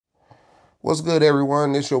What's good,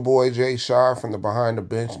 everyone? It's your boy Jay Shaw from the Behind the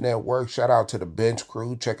Bench Network. Shout out to the Bench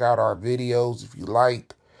crew. Check out our videos. If you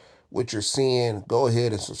like what you're seeing, go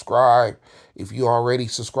ahead and subscribe. If you already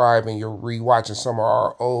subscribed and you're rewatching some of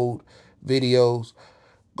our old videos,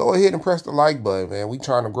 go ahead and press the like button, man. We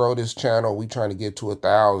trying to grow this channel. We trying to get to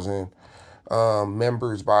 1,000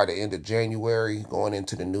 members by the end of January, going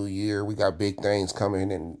into the new year. We got big things coming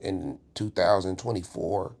in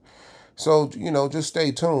 2024. So, just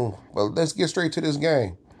stay tuned. But let's get straight to this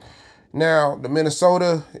game. Now, the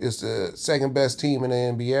Minnesota is the second best team in the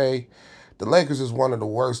NBA. The Lakers is one of the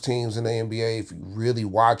worst teams in the NBA if you really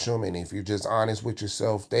watch them and if you're just honest with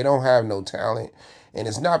yourself. They don't have no talent. And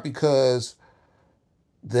it's not because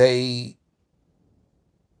they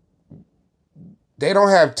don't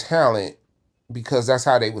have talent because that's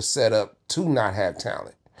how they were set up to not have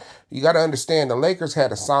talent. You got to understand the Lakers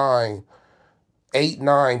had to sign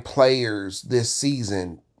 8-9 players this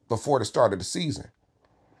season before the start of the season.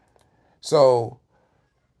 So,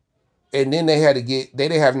 and then they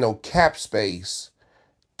didn't have no cap space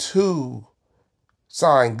to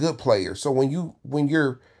sign good players. So when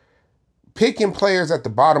you're picking players at the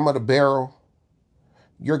bottom of the barrel,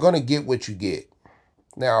 you're going to get what you get.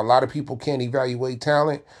 Now, a lot of people can't evaluate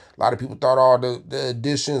talent. A lot of people thought all the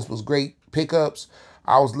additions was great pickups.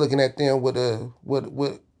 I was looking at them with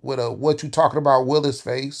what you talking about Willis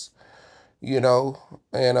face, and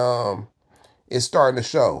it's starting to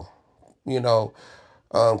show,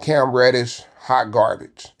 Cam Reddish, hot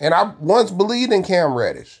garbage. And I once believed in Cam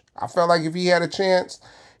Reddish. I felt like if he had a chance,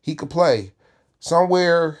 he could play.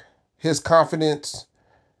 Somewhere his confidence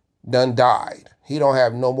done died. He don't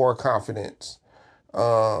have no more confidence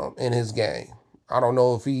in his game. I don't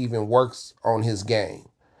know if he even works on his game.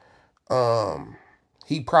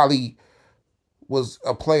 He probably was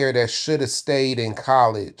a player that should have stayed in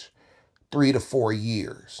college 3 to 4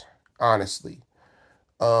 years, honestly.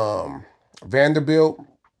 Vanderbilt,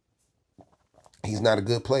 he's not a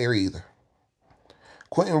good player either.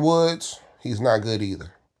 Quentin Woods, he's not good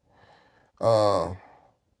either.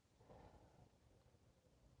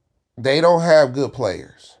 They don't have good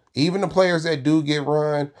players. Even the players that do get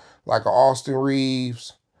run, like Austin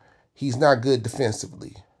Reeves, he's not good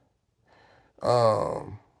defensively.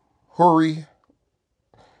 Hurry,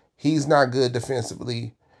 he's not good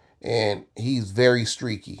defensively, and he's very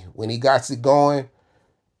streaky. When he got it going,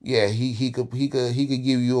 yeah, he could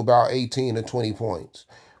give you about 18 to 20 points.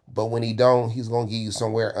 But when he don't, he's gonna give you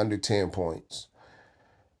somewhere under 10 points.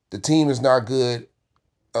 The team is not good.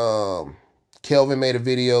 Kelvin made a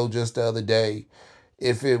video just the other day.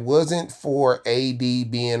 If it wasn't for AD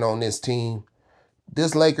being on this team,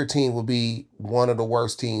 this Laker team will be one of the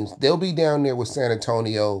worst teams. They'll be down there with San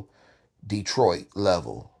Antonio, Detroit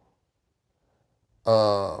level,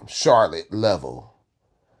 Charlotte level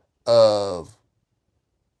of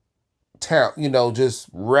talent, just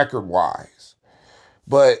record-wise.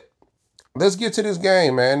 But let's get to this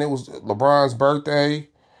game, man. It was LeBron's birthday,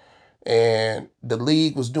 and the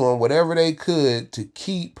league was doing whatever they could to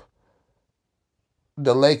keep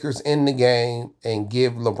the Lakers in the game and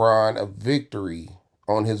give LeBron a victory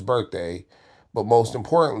on his birthday, but most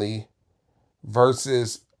importantly,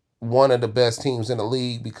 versus one of the best teams in the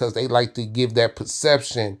league, because they like to give that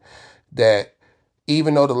perception that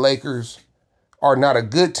even though the Lakers are not a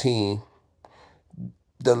good team,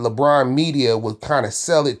 the LeBron media would kind of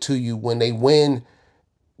sell it to you when they win,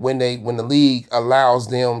 when the league allows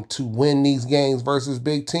them to win these games versus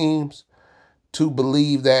big teams, to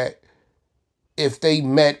believe that if they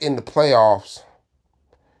met in the playoffs,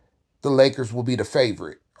 the Lakers will be the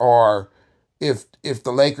favorite. Or if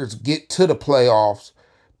the Lakers get to the playoffs,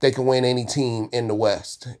 they can win any team in the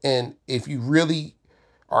West. And if you really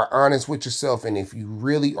are honest with yourself, and if you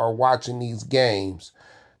really are watching these games,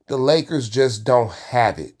 the Lakers just don't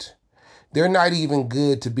have it. They're not even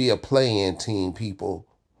good to be a play-in team, people.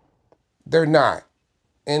 They're not.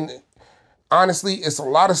 And honestly, it's a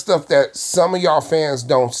lot of stuff that some of y'all fans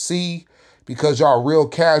don't see because y'all real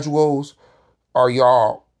casuals, or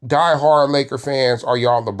y'all diehard Laker fans, or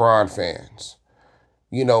y'all LeBron fans.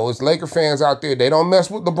 It's Laker fans out there. They don't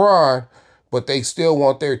mess with LeBron, but they still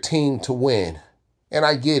want their team to win. And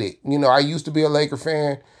I get it. I used to be a Laker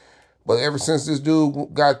fan, but ever since this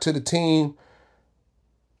dude got to the team,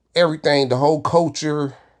 everything, the whole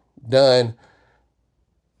culture it's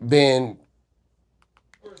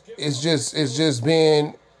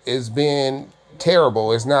been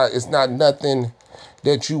terrible. It's not nothing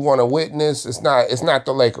that you want to witness. It's not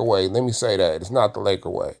the Laker way. Let me say that. It's not the Laker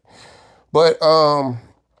way. But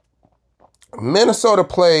Minnesota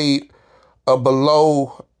played way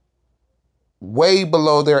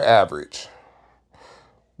below their average.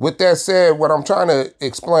 With that said, what I'm trying to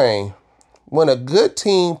explain, when a good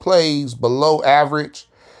team plays below average,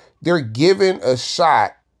 they're giving a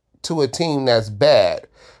shot to a team that's bad.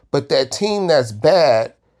 But that team that's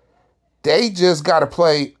bad, they just got to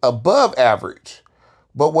play above average.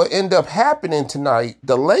 But what ended up happening tonight,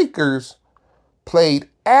 the Lakers played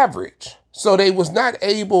average. So they was not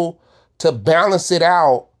able to balance it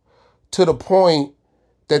out to the point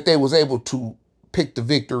that they was able to pick the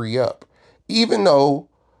victory up. Even though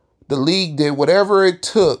the league did whatever it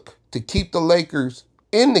took to keep the Lakers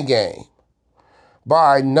in the game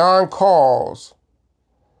by non-calls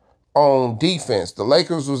on defense. The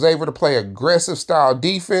Lakers was able to play aggressive style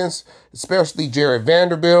defense, especially Jared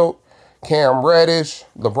Vanderbilt, Cam Reddish,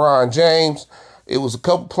 LeBron James. It was a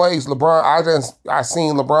couple plays. I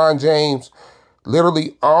seen LeBron James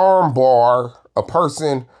literally arm bar a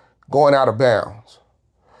person going out of bounds.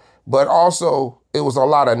 But also, it was a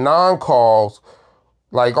lot of non-calls.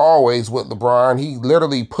 Like always with LeBron, he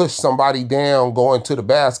literally pushed somebody down going to the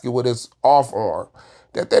basket with his off arm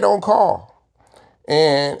that they don't call.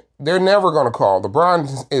 And they're never going to call.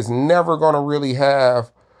 LeBron is never going to really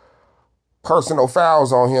have personal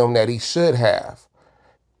fouls on him that he should have.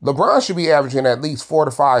 LeBron should be averaging at least 4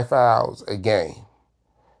 to 5 fouls a game.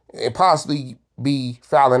 And possibly be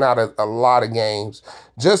fouling out a lot of games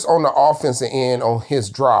just on the offensive end on his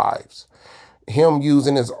drives. Him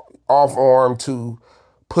using his off arm to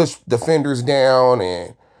push defenders down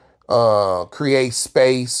and create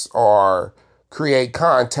space or create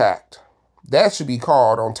contact. That should be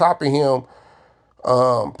called on top of him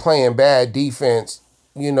playing bad defense,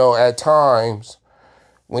 at times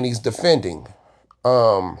when he's defending.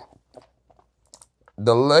 The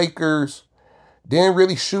Lakers didn't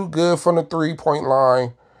really shoot good from the 3-point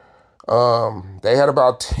line. They had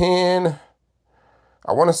about 10,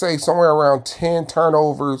 I want to say somewhere around 10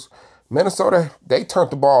 turnovers. Minnesota, they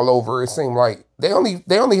turned the ball over. It seemed like they only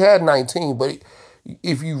had 19, but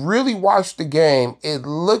if you really watched the game, it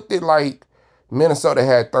looked like Minnesota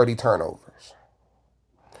had 30 turnovers.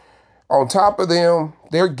 On top of them,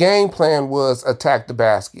 their game plan was attack the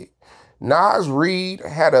basket. Naz Reid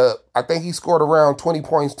I think he scored around 20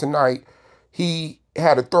 points tonight. He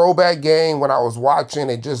had a throwback game when I was watching.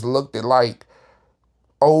 It just looked like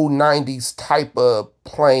old 90s type of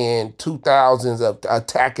playing, 2000s of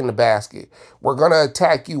attacking the basket. We're going to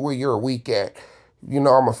attack you where you're weak at. I'm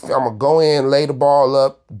going to go in, lay the ball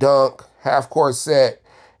up, dunk, half-court set,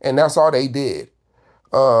 and that's all they did.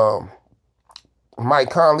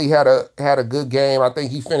 Mike Conley had a good game. I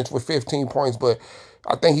think he finished with 15 points, but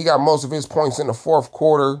I think he got most of his points in the fourth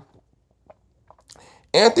quarter.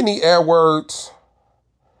 Anthony Edwards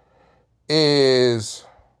he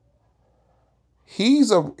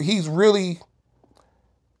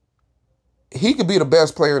could be the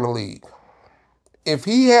best player in the league. If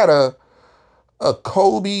he had a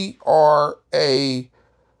Kobe or a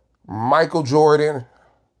Michael Jordan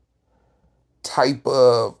type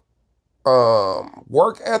of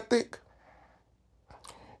work ethic,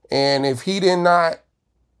 and if he did not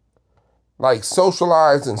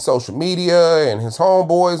socialize in social media and his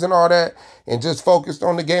homeboys and all that, and just focused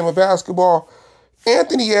on the game of basketball,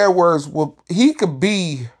 Anthony Edwards could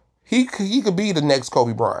be the next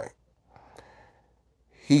Kobe Bryant.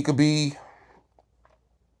 He could be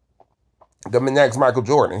the next Michael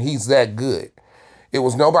Jordan. He's that good. It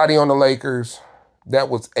was nobody on the Lakers that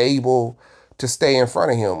was able to stay in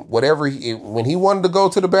front of him. When he wanted to go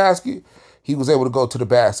to the basket, he was able to go to the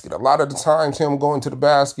basket. A lot of the times him going to the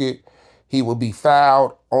basket, he would be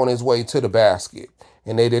fouled on his way to the basket,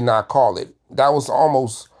 and they did not call it. That was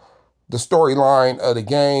almost the storyline of the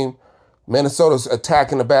game. Minnesota's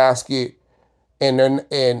attacking the basket, and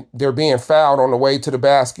they're being fouled on the way to the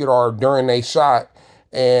basket or during a shot,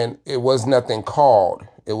 and it was nothing called.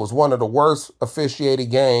 It was one of the worst officiated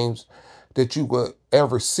games that you would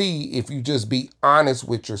ever see if you just be honest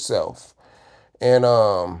with yourself. And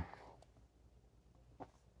the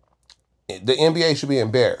NBA should be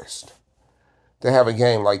embarrassed to have a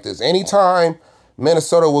game like this. Anytime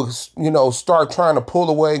Minnesota will, start trying to pull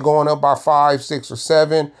away, going up by 5, 6, or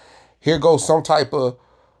 7, here goes some type of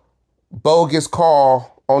bogus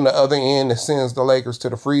call on the other end that sends the Lakers to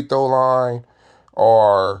the free throw line,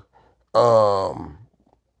 or it'll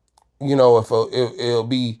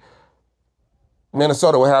be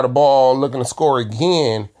Minnesota will have the ball looking to score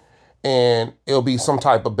again, and it'll be some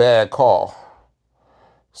type of bad call.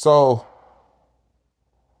 So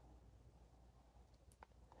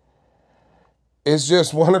it's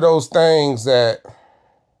just one of those things that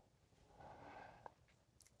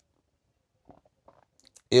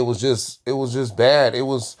it was just bad. It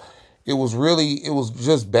was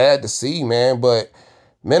just bad to see, man. But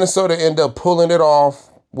Minnesota ended up pulling it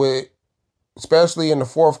off with, especially in the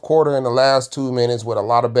fourth quarter and the last 2 minutes, with a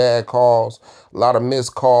lot of bad calls, a lot of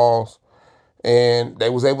missed calls, and they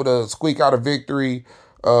was able to squeak out a victory.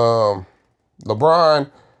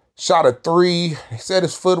 LeBron shot a 3. He said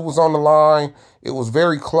his foot was on the line. It was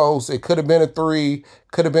very close. It could have been a 3,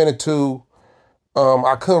 could have been a 2.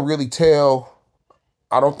 I couldn't really tell.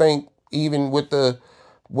 I don't think even with the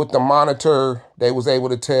monitor they was able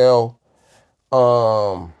to tell.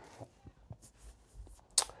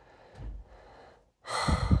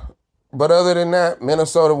 But other than that,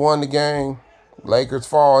 Minnesota won the game. Lakers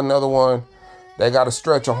fall another one. They got a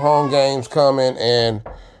stretch of home games coming, and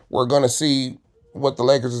we're going to see what the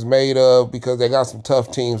Lakers is made of, because they got some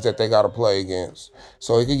tough teams that they got to play against.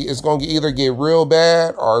 So it's going to either get real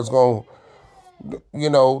bad, or it's going to,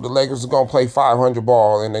 the Lakers are going to play 500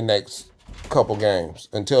 ball in the next couple games.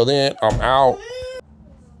 Until then, I'm out.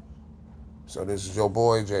 So this is your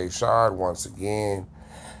boy, Jay Shad, once again.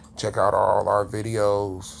 Check out all our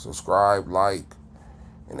videos, subscribe, like,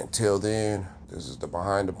 and until then, this is the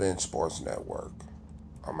Behind the Bench Sports Network.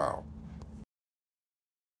 I'm out.